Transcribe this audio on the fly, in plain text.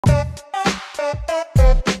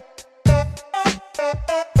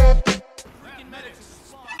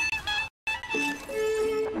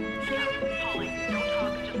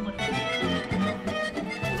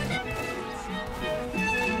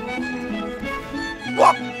Your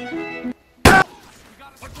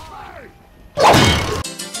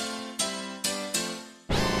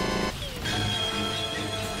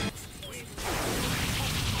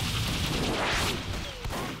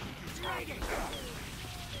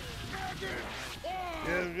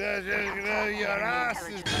ass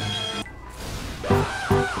is...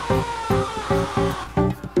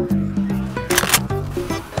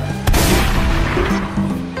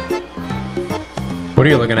 What are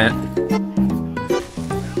you looking at?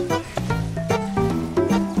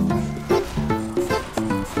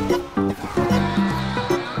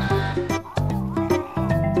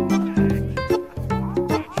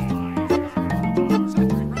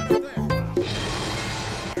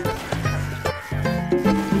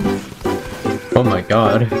 Oh my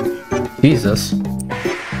god. Jesus.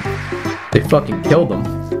 They fucking killed him.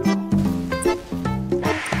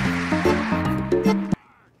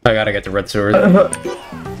 I gotta get the red sword. Fuck.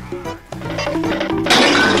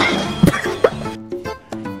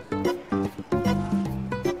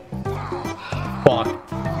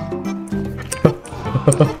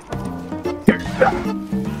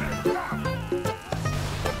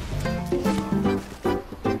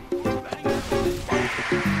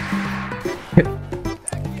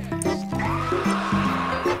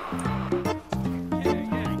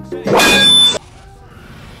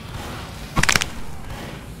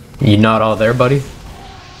 You not all there, buddy?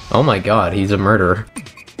 Oh my god, he's a murderer.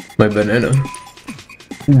 My banana.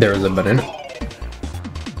 There's a banana.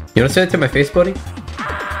 You wanna say that to my face, buddy?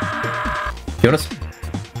 You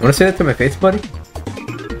wanna say that to my face, buddy?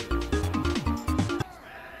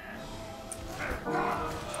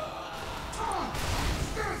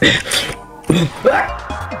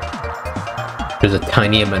 There's a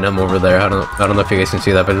tiny M&M over there. I don't know if you guys can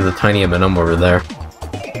see that, but there's a tiny M&M over there.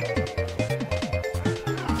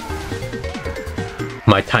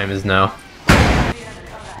 My time is now.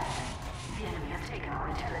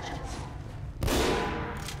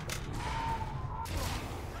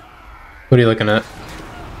 What are you looking at?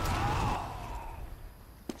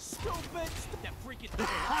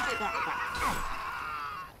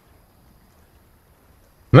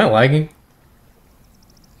 Am I lagging?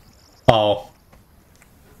 Oh.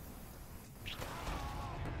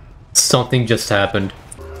 Something just happened.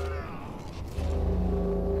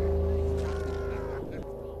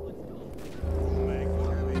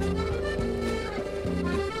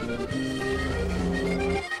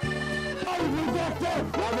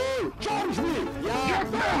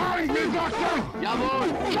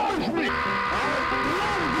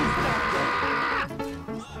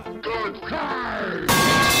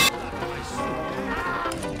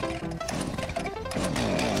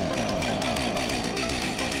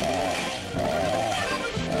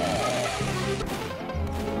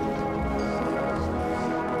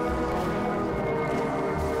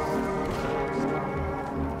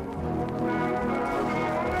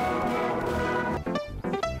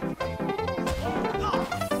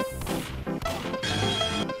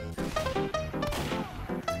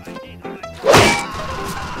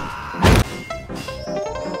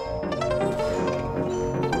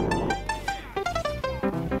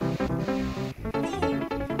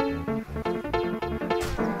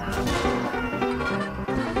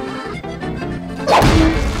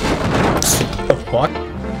 What?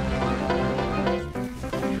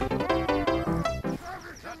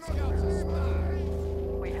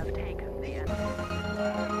 We have taken the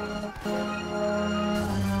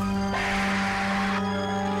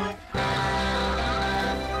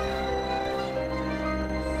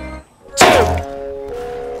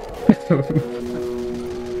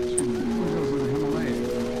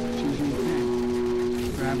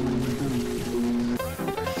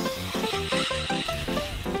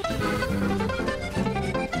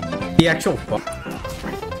The actual fuck.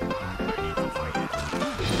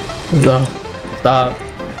 No. Stop.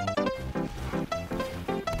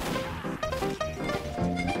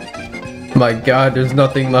 My god, there's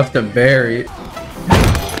nothing left to bury.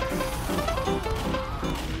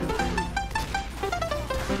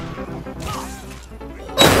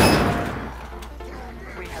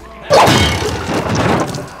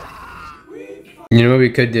 You know what we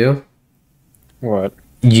could do? What?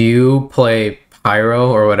 You play Pyro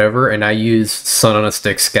or whatever, and I use Sun on a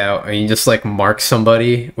Stick Scout, and you just like mark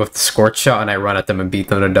somebody with the Scorch Shot, and I run at them and beat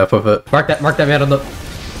them to death with it. Mark that man on the...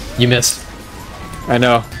 You missed. I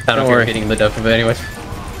know. I don't know if you're hitting the death of it anyways.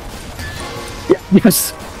 Yeah,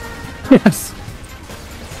 yes. Yes.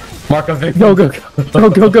 Mark a victim. Go, go, go. Go,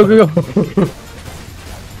 go, go, go.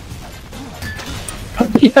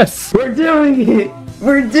 Yes. We're doing it.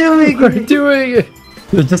 We're doing We're doing it.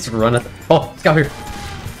 Just run at... Oh, it's got here.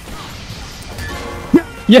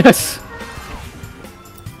 Yes!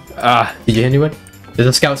 Ah, Did you hit anyone? Is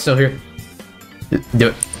the scout still here? Do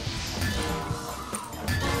it.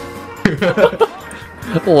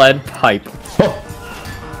 lead pipe. Oh!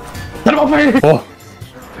 Set him on fire! Oh!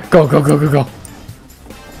 Go, go, go, go, go.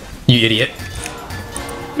 You idiot.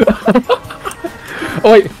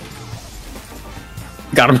 Oh, wait.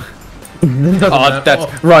 Got him. Oh,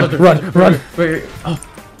 that's... Run, run, run. Wait. Oh.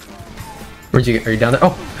 Where'd you get? Are you down there?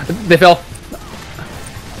 Oh! They fell.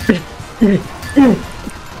 Did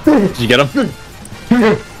you get him?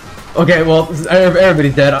 Okay, well,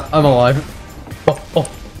 everybody's dead. I'm alive. Oh, oh.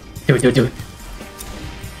 Do it, do it, do it.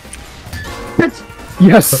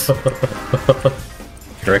 Yes.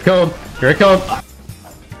 Here I come. Here I come.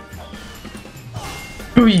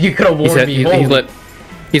 Ooh, you could have warned me. He's lit.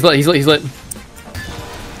 He's lit. He's lit. He's lit.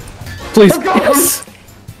 Please. Yes.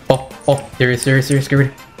 Oh, oh. There he is. There he is. There he is. Get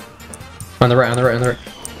ready. On the right. On the right. On the right.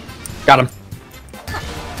 Got him.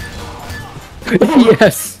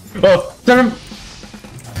 Yes. Oh, send him.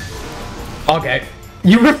 Okay.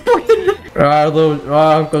 You reported.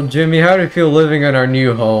 Uncle Jimmy, how do you feel living in our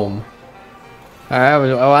new home?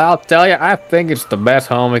 I'll tell you, I think it's the best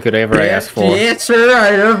home we could ever ask for. Yes, sir.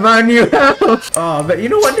 I love my new house. Oh, but you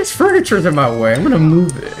know what? This furniture's in my way. I'm gonna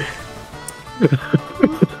move it.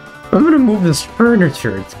 I'm gonna move this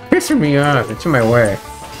furniture. It's pissing me off. It's in my way.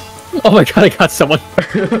 Oh my god, I got someone.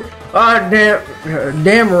 Oh,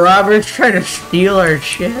 damn robbers trying to steal our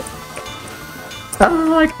shit. I don't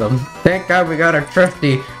like them. Thank God we got our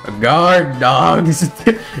trusty guard dogs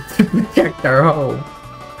to protect our home.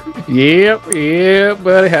 Yep,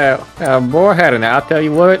 buddy. Boy, had it. I'll tell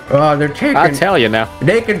you what. Oh, they're taking... I'll tell you now.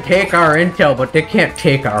 They can take our intel, but they can't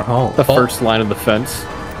take our home. The first line of defense.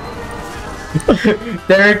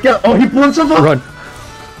 There it goes. Oh, he blew himself up. Run.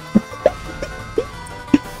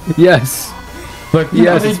 Yes. Look,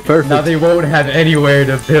 yes, it's perfect. Now they won't have anywhere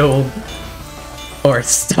to build or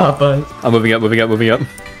stop us. I'm moving up, moving up, moving up.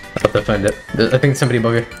 I'll defend it. I think somebody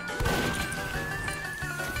above you.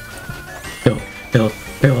 Build.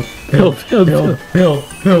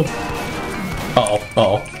 Uh-oh,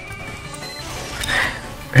 uh-oh.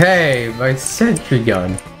 Hey, my sentry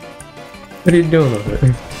gun. What are you doing with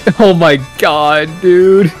it? Oh my god,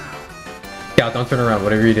 dude. Yeah, don't turn around,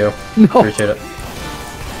 whatever you do. No. Appreciate it.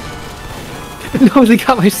 No, they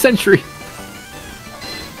got my sentry.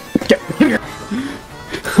 Get here.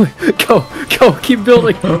 Go, keep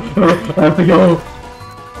building. I have to go.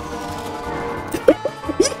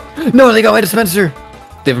 No, they got my dispenser.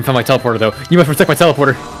 They haven't found my teleporter though. You must protect my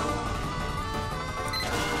teleporter.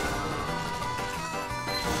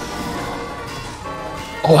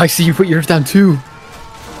 Oh, I see you put yours down too.